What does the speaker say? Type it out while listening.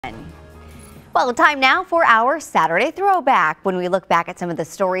Well, time now for our Saturday Throwback, when we look back at some of the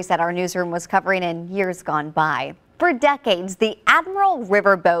stories that our newsroom was covering in years gone by. For decades, the Admiral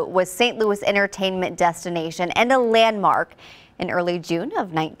riverboat was St. Louis' entertainment destination and a landmark. In early June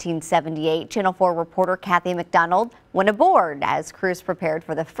of 1978, Channel 4 reporter Kathy McDonald went aboard as crews prepared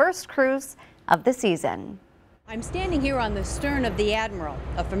for the first cruise of the season. I'm standing here on the stern of the Admiral,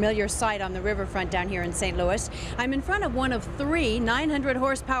 a familiar sight on the riverfront down here in St. Louis. I'm in front of one of three 900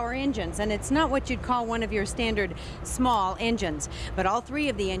 horsepower engines, and it's not what you'd call one of your standard small engines, but all three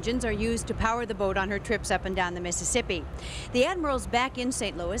of the engines are used to power the boat on her trips up and down the Mississippi. The Admiral's back in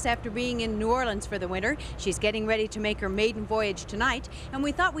St. Louis after being in New Orleans for the winter. She's getting ready to make her maiden voyage tonight, and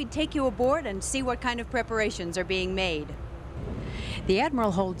we thought we'd take you aboard and see what kind of preparations are being made. The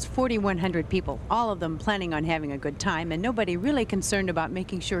Admiral holds 4,100 people, all of them planning on having a good time, and nobody really concerned about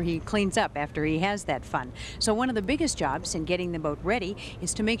making sure he cleans up after he has that fun. So one of the biggest jobs in getting the boat ready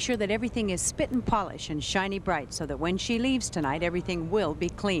is to make sure that everything is spit and polish and shiny bright, so that when she leaves tonight, everything will be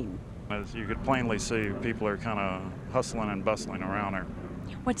clean. As you could plainly see, people are kind of hustling and bustling around her.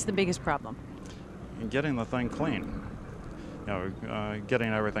 What's the biggest problem? Getting the thing clean.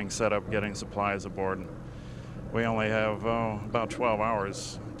 Getting everything set up, getting supplies aboard. We only have about 12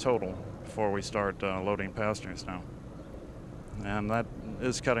 hours total before we start loading passengers now. And that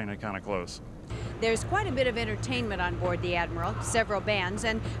is cutting it kind of close. There's quite a bit of entertainment on board the Admiral, several bands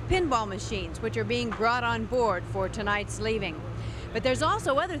and pinball machines, which are being brought on board for tonight's leaving. But there's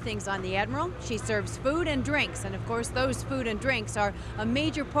also other things on the Admiral. She serves food and drinks, and of course those food and drinks are a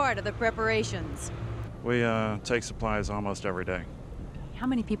major part of the preparations. We take supplies almost every day. How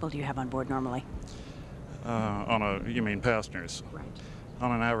many people do you have on board normally? You mean passengers? Right.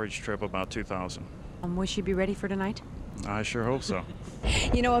 On an average trip, about 2,000. Will she be ready for tonight? I sure hope so.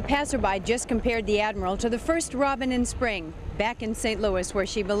 You know, a passerby just compared the Admiral to the first robin in spring, back in St. Louis where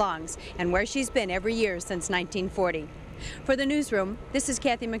she belongs, and where she's been every year since 1940. For the newsroom, this is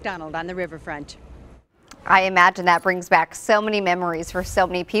Kathy McDonald on the riverfront. I imagine that brings back so many memories for so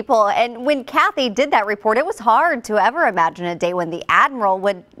many people. And when Kathy did that report, it was hard to ever imagine a day when the Admiral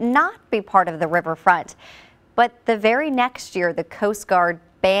would not be part of the riverfront. But the very next year, the Coast Guard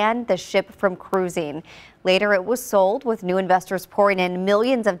banned the ship from cruising. Later, it was sold with new investors pouring in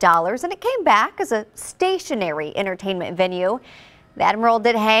millions of dollars, and it came back as a stationary entertainment venue. The Admiral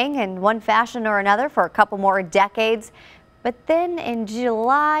did hang in one fashion or another for a couple more decades. But then in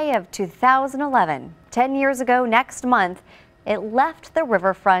July of 2011, 10 years ago next month, it left the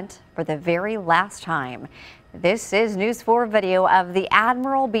riverfront for the very last time. This is News 4 video of the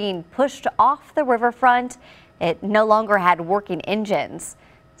Admiral being pushed off the riverfront. It no longer had working engines,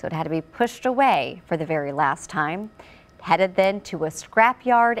 so it had to be pushed away for the very last time. Headed then to a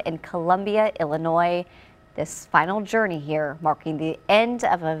scrapyard in Columbia, Illinois. This final journey here marking the end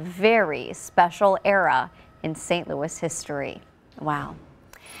of a very special era in St. Louis history. Wow.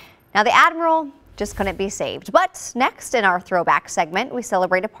 Now the Admiral just couldn't be saved. But next in our Throwback segment, we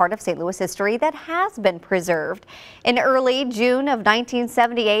celebrate a part of St. Louis history that has been preserved. In early June of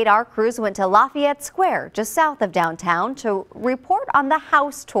 1978, our crews went to Lafayette Square, just south of downtown, to report on the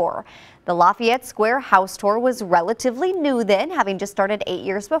house tour. The Lafayette Square house tour was relatively new then, having just started 8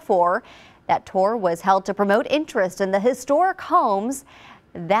 years before. That tour was held to promote interest in the historic homes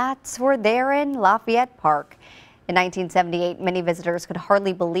that were there in Lafayette Park. In 1978, many visitors could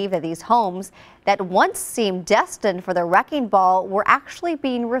hardly believe that these homes that once seemed destined for the wrecking ball were actually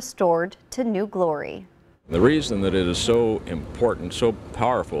being restored to new glory. The reason that it is so important, so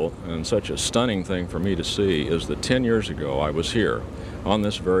powerful, and such a stunning thing for me to see is that 10 years ago I was here on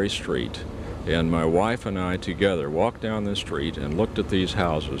this very street, and my wife and I together walked down this street and looked at these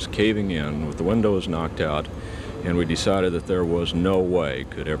houses caving in with the windows knocked out, and we decided that there was no way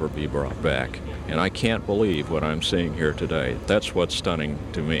could ever be brought back. And I can't believe what I'm seeing here today. That's what's stunning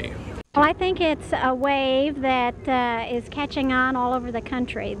to me. Well, I think it's a wave that is catching on all over the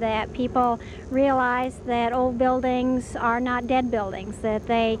country, that people realize that old buildings are not dead buildings, that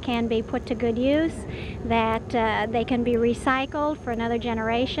they can be put to good use, that they can be recycled for another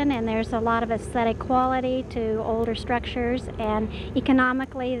generation, and there's a lot of aesthetic quality to older structures, and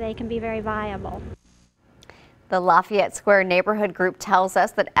economically they can be very viable. The Lafayette Square Neighborhood Group tells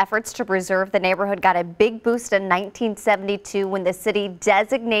us that efforts to preserve the neighborhood got a big boost in 1972 when the city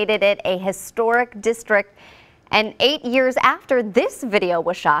designated it a historic district. And 8 years after this video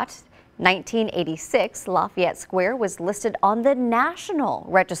was shot, 1986, Lafayette Square was listed on the National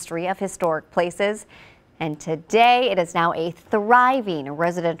Registry of Historic Places. And today it is now a thriving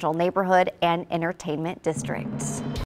residential neighborhood and entertainment district.